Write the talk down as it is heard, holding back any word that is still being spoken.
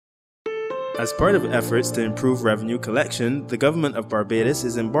As part of efforts to improve revenue collection, the government of Barbados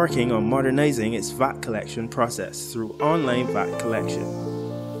is embarking on modernizing its VAT collection process through online VAT collection.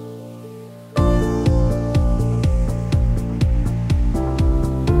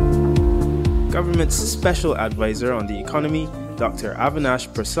 Government's Special Advisor on the Economy, Dr.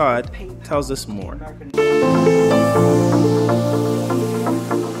 Avinash Persaud, tells us more.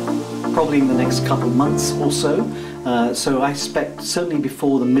 Probably in the next couple of months or so. So I expect certainly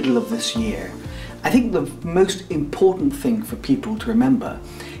before the middle of this year. I think the most important thing for people to remember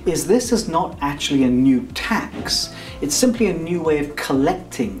is this is not actually a new tax. It's simply a new way of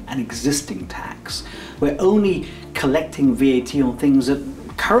collecting an existing tax. We're only collecting VAT on things that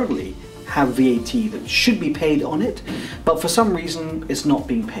currently have VAT that should be paid on it, but for some reason it's not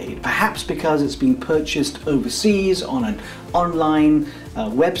being paid. Perhaps because it's being purchased overseas on an online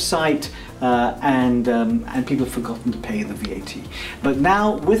website and people have forgotten to pay the VAT. But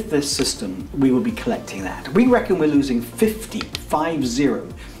now with this system we will be collecting that. We reckon we're losing $50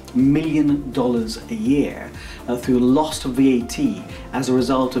 million a year through lost VAT as a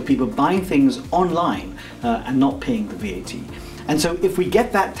result of people buying things online and not paying the VAT. And so if we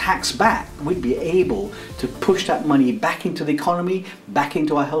get that tax back, we'd be able to push that money back into the economy, back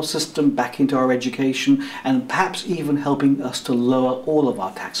into our health system, back into our education, and perhaps even helping us to lower all of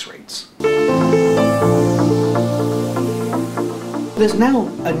our tax rates. There's now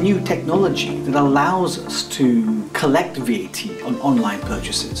a new technology that allows us to collect VAT on online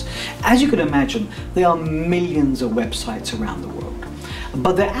purchases. As you can imagine, there are millions of websites around the world,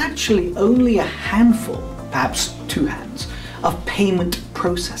 but there are actually only a handful, perhaps two hands, of payment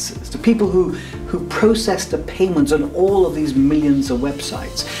processors, the people who process the payments on all of these millions of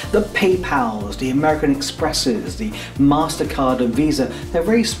websites. The PayPals, the American Expresses, the MasterCard and Visa, they're a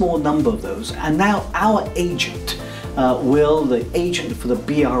very small number of those. And now our agent, the agent for the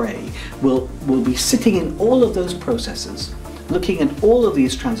BRA, will be sitting in all of those processes, looking at all of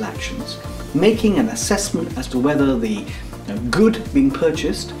these transactions, making an assessment as to whether the good being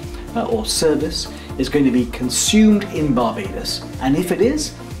purchased or service is going to be consumed in Barbados, and if it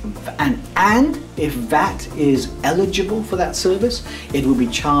is, and if VAT is eligible for that service, it will be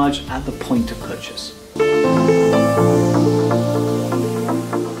charged at the point of purchase.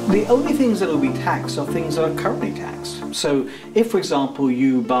 The only things that will be taxed are things that are currently taxed. So if, for example,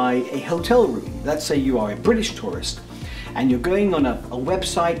 you buy a hotel room, let's say you are a British tourist, and you're going on a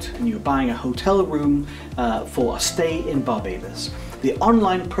website and you're buying a hotel room for a stay in Barbados. The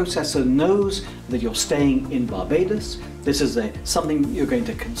online processor knows that you're staying in Barbados. This is something you're going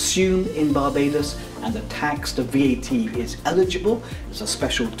to consume in Barbados, and the tax, the VAT, is eligible. It's a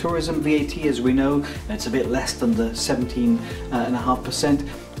special tourism VAT, as we know. It's a bit less than the 17.5%.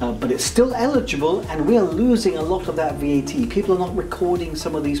 But it's still eligible, and we are losing a lot of that VAT. People are not recording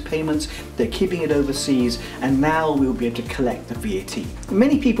some of these payments, they're keeping it overseas, and now we'll be able to collect the VAT.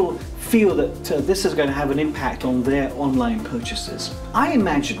 Many people feel that this is going to have an impact on their online purchases. I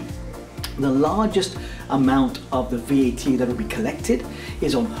imagine the largest amount of the VAT that will be collected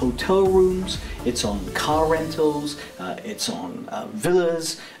is on hotel rooms, it's on car rentals, it's on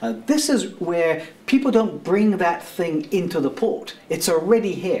villas. This is where people don't bring that thing into the port. It's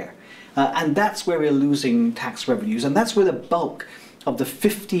already here. And that's where we're losing tax revenues, and that's where the bulk of the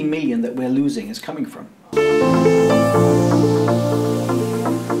 50 million that we're losing is coming from.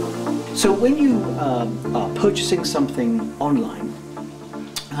 So when you are purchasing something online,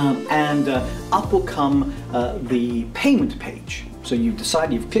 up will come the payment page. So you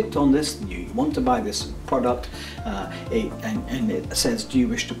decide, you've clicked on this, you want to buy this product, and it says, do you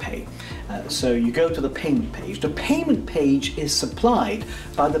wish to pay? So you go to the payment page. The payment page is supplied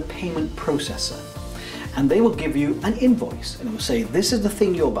by the payment processor, and they will give you an invoice, and it will say, this is the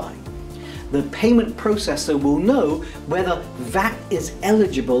thing you're buying. The payment processor will know whether VAT is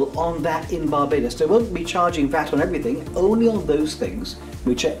eligible on that in Barbados. They won't be charging VAT on everything, only on those things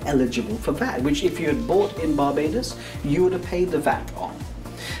which are eligible for VAT, which if you had bought in Barbados, you would have paid the VAT on.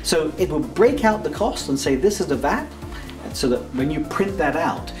 So it will break out the cost and say, this is the VAT, and so that when you print that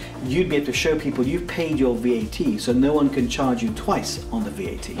out, you'd be able to show people you've paid your VAT, so no one can charge you twice on the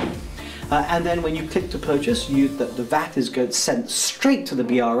VAT. And then when you click to purchase, the VAT is sent straight to the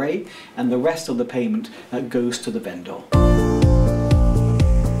BRA, and the rest of the payment goes to the vendor.